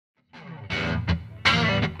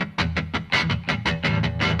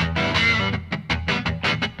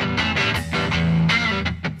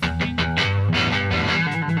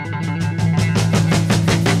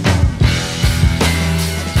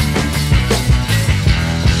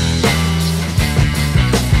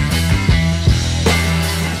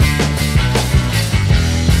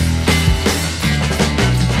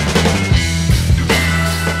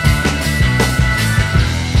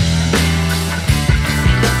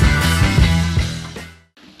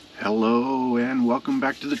welcome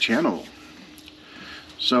back to the channel.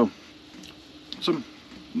 So, some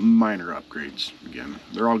minor upgrades. Again,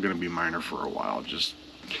 they're all going to be minor for a while, just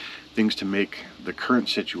things to make the current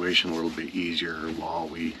situation a little bit easier while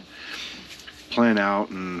we plan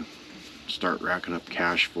out and start racking up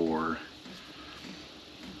cash for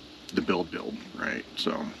the build, right?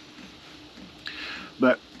 So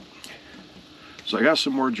I got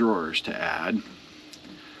some more drawers to add.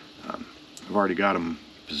 I've already got them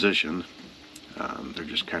positioned. They're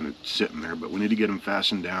just kind of sitting there, but we need to get them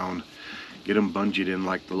fastened down, get them bungeed in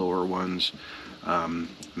like the lower ones, and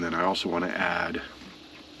then I also want to add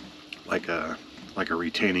like a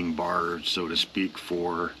retaining bar, so to speak,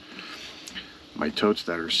 for my totes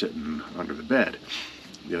that are sitting under the bed.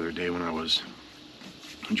 The other day when I was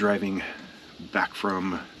driving back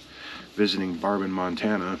from visiting Barb in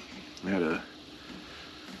Montana, I had a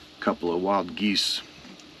couple of wild geese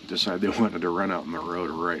decide they wanted to run out in the road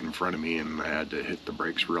right in front of me, and I had to hit the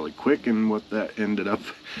brakes really quick, and what that ended up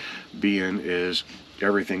being is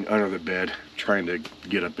everything under the bed trying to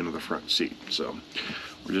get up into the front seat. So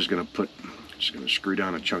we're just gonna screw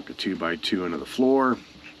down a chunk of 2x2 into the floor,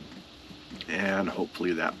 and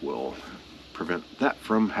hopefully that will prevent that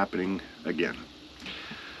from happening again.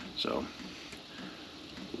 So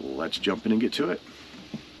let's jump in and get to it.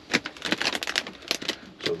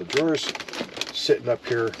 So the drawer's sitting up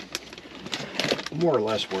here more or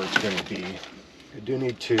less where it's going to be. I do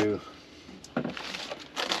need to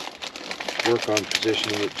work on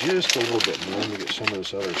positioning it just a little bit more to get some of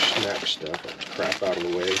this other snack stuff or crap out of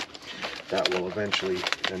the way. That will eventually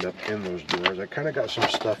end up in those drawers. I kind of got some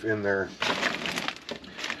stuff in there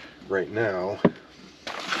right now,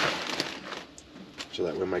 so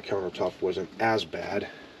that way my countertop wasn't as bad,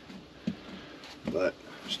 but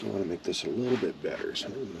still want to make this a little bit better, so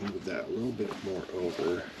I'm going to move that a little bit more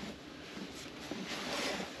over.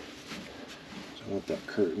 So I want that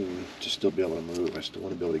curtain to still be able to move. I still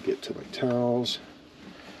want to be able to get to my towels.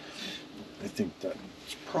 I think that's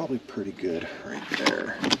probably pretty good right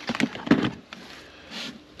there.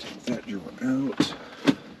 Take that drawer out.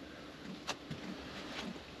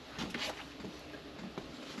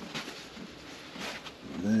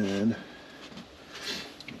 And then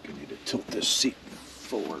I think I need to tilt this seat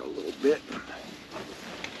forward a little bit.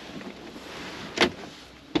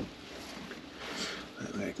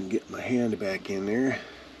 That way I can get my hand back in there.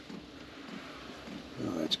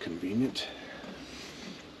 Oh, that's convenient.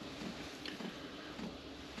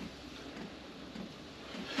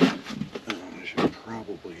 I should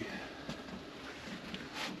probably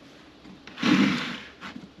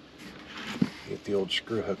get the old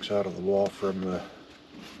screw hooks out of the wall from the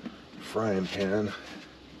frying pan.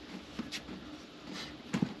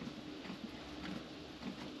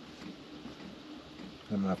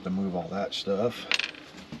 I'm gonna have to move all that stuff.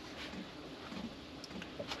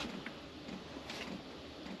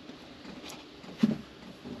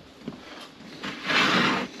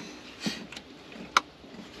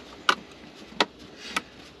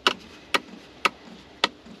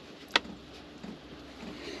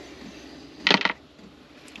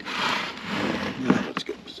 Now let's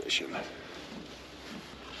get positioned.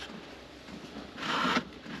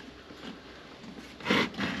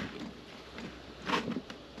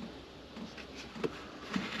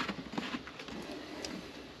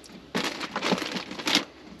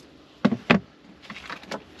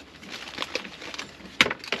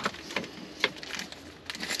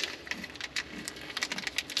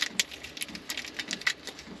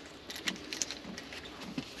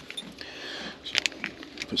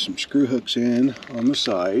 Put some screw hooks in on the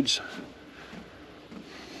sides.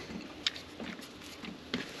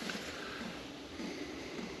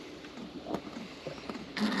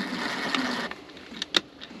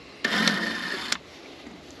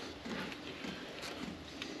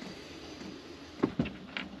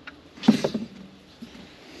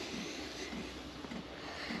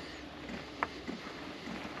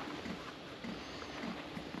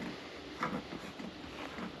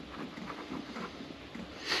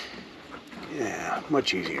 Yeah,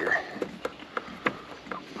 much easier.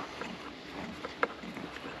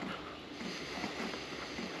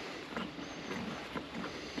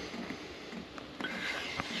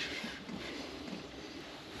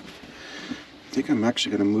 I think I'm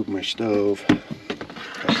actually going to move my stove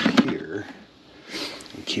up here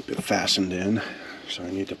and keep it fastened in. So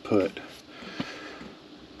I need to put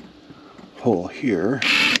a hole here.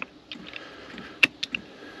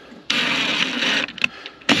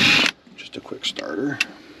 Just a quick starter.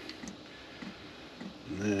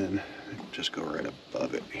 And then just go right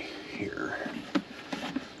above it here.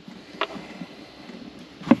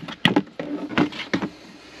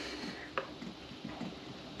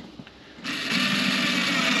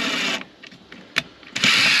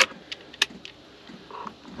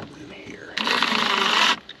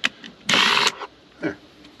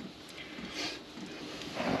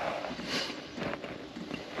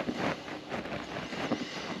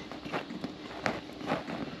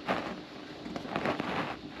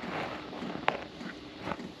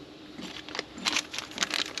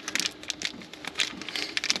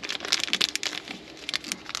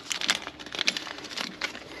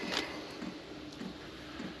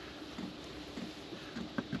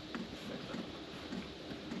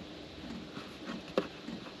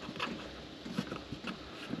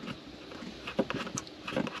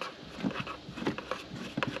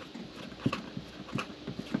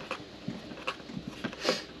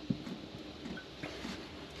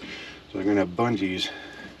 going to have bungees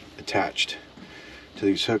attached to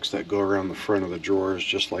these hooks that go around the front of the drawers,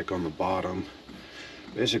 just like on the bottom.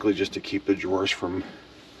 Basically just to keep the drawers from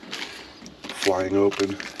flying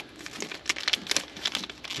open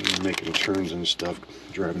and making turns and stuff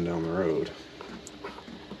driving down the road.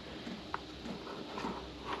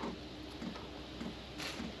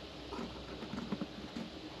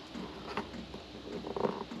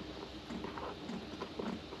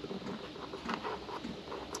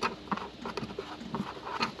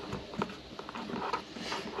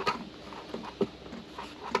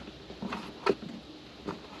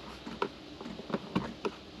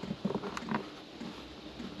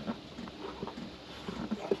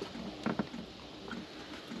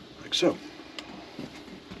 Like so.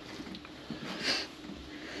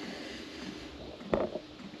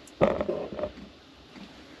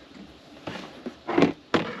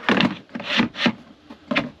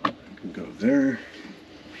 Can go there.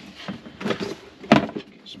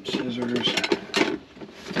 Get some scissors.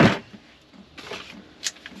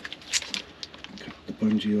 Cut the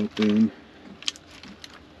bungee open.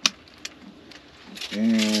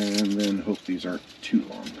 And then hope these aren't too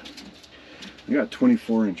long. I got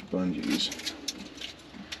 24-inch bungees.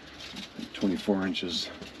 24 inches,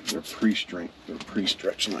 they're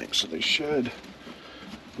pre-stretch length, so they should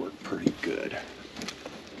work pretty good.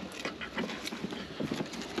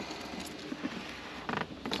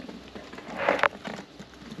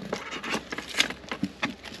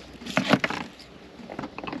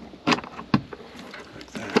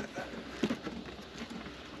 Like that.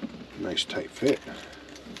 Nice tight fit.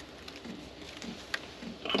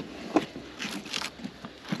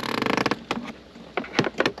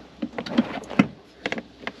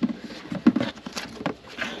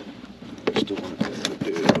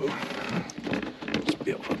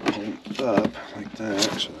 Up like that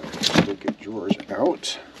so that I can still get drawers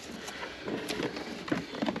out.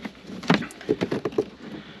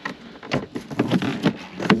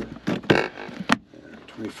 And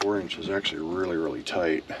 24 inches is actually really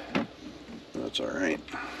tight. That's alright.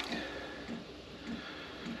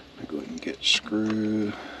 I'll go ahead and get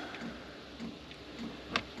screw.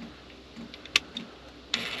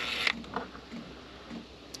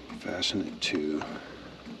 Fasten it to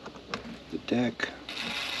the deck.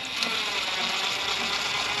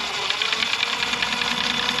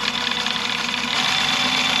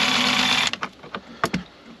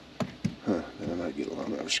 Then I might get a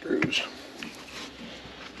long enough screws.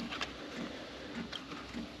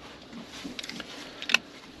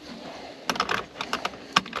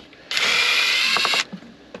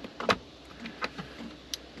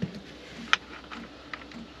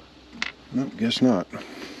 Nope, guess not.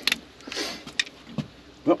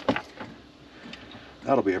 Well,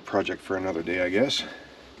 that'll be a project for another day, I guess.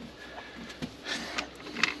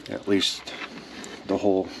 At least the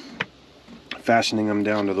whole fastening them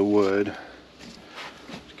down to the wood.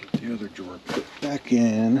 Let's get the other drawer put back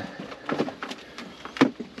in.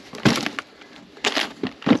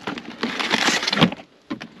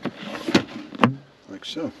 Like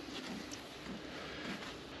so.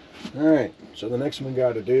 Alright, so the next one we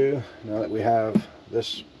got to do, now that we have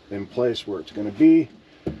this in place where it's going to be,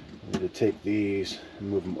 we need to take these and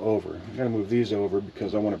move them over. I'm going to move these over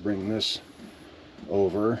because I want to bring this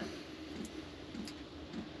over.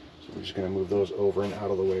 So we're just going to move those over and out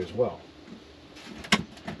of the way as well.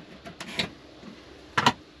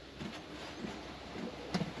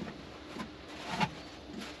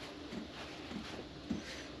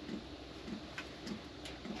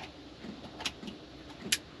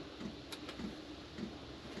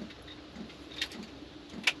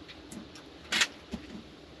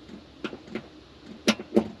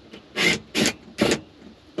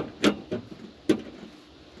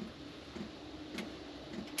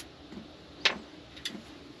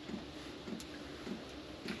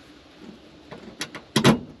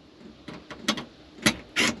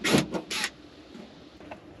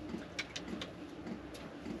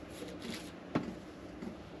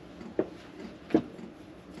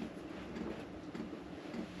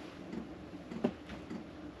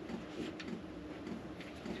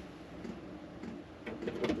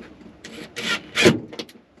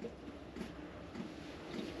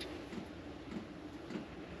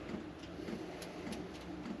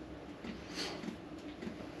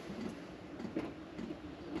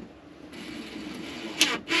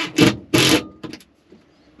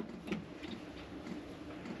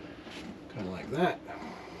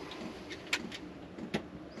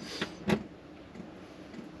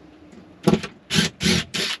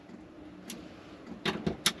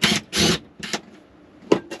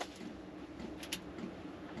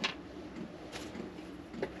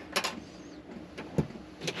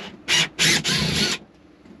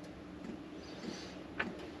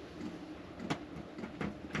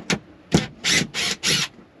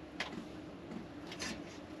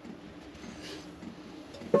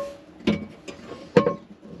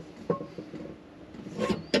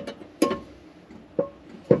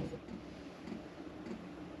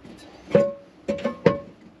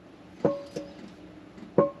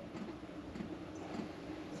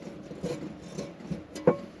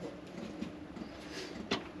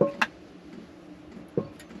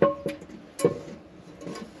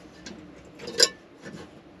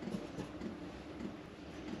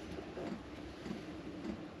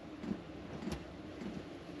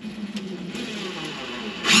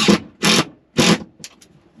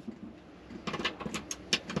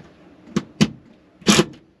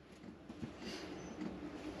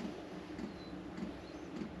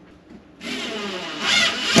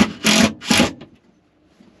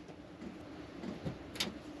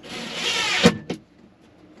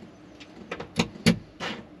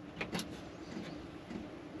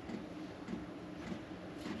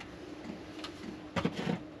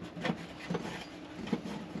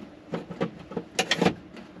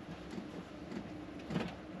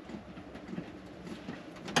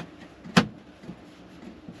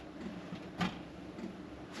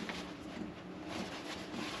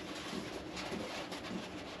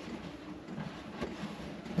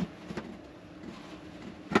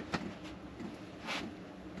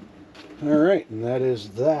 Alright, and that is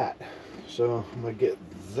that. So I'm going to get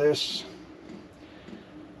this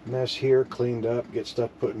mess here cleaned up, get stuff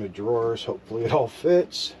put in the drawers. Hopefully it all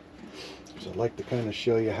fits. So I'd like to kind of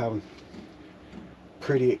show you how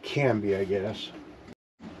pretty it can be, I guess.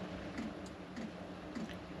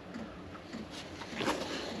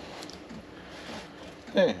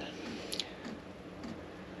 Hey.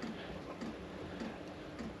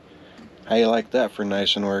 How you like that for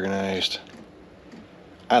nice and organized?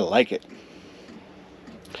 I like it.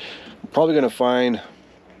 I'm probably going to find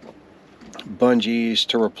bungees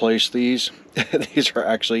to replace these. These are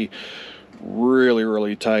actually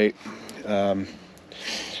really tight,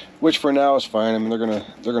 which for now is fine. I mean, they're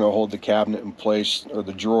gonna hold the cabinet in place, or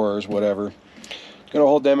the drawers, whatever. Gonna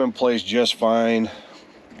hold them in place just fine,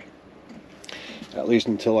 at least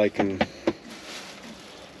until I can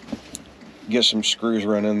get some screws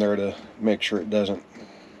run in there to make sure it doesn't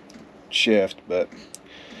shift. But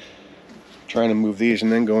trying to move these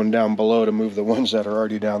and then going down below to move the ones that are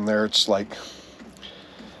already down there, it's like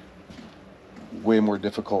way more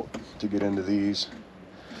difficult to get into these,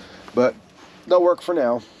 but they'll work for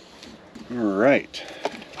now. All right,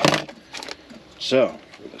 so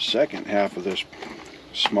for the second half of this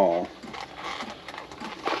small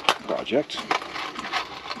project,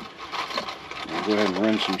 I'll go ahead and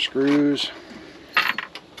run some screws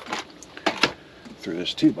through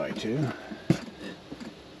this 2x2.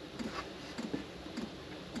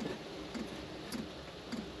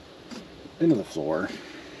 Into the floor.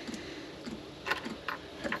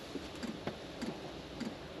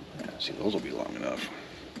 Yeah, see, those will be long enough.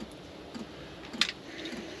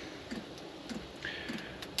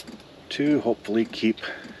 To hopefully keep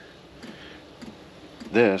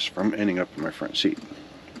this from ending up in my front seat.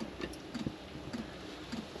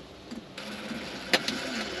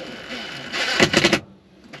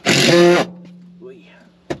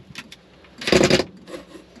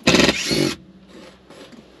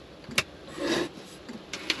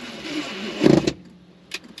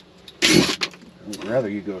 I'd rather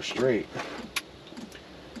you go straight.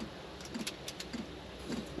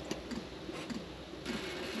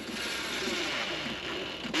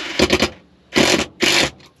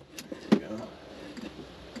 There we go.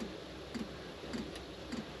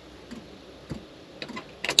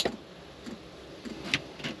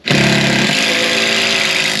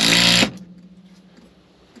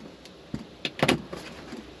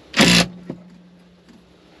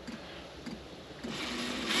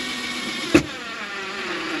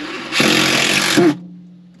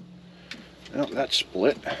 Well, that's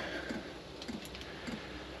split.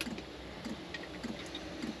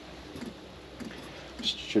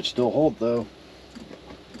 Should still hold though.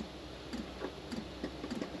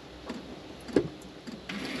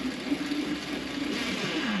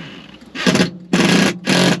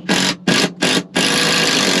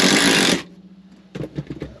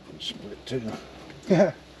 That one's split too.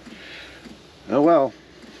 Yeah. Oh well.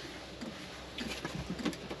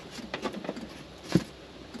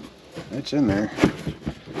 It's in there.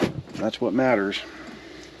 That's what matters.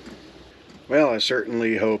 Well, I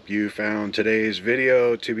certainly hope you found today's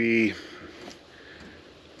video to be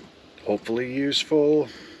hopefully useful.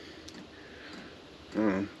 I don't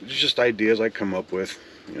know, it's just ideas I come up with,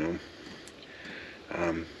 you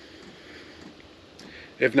know.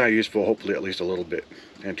 If not useful, hopefully at least a little bit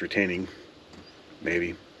entertaining.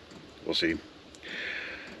 Maybe. We'll see.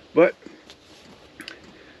 But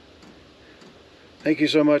thank you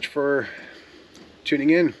so much for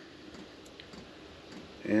tuning in,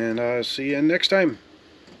 and I'll see you next time.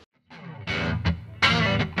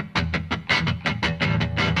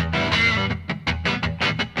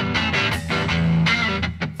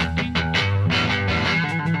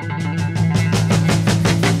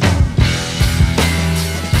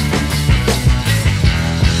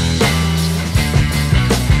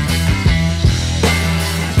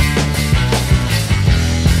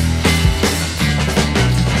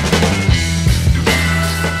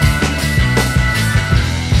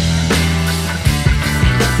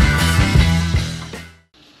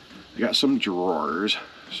 Got some drawers,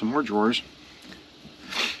 some more drawers.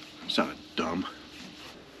 Sounded dumb.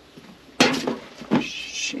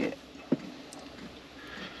 Shit.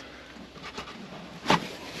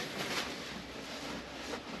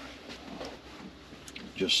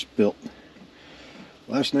 Just spilt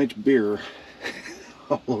last night's beer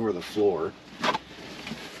all over the floor.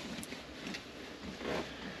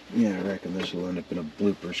 Yeah, I reckon this will end up in a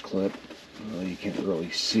bloopers clip. Well, you can't really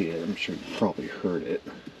see it. I'm sure you probably heard it.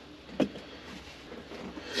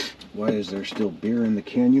 Why is there still beer in the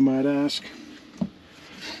can, you might ask?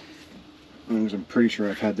 I'm pretty sure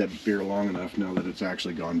I've had that beer long enough now that it's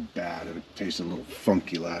actually gone bad. It tasted a little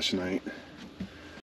funky last night.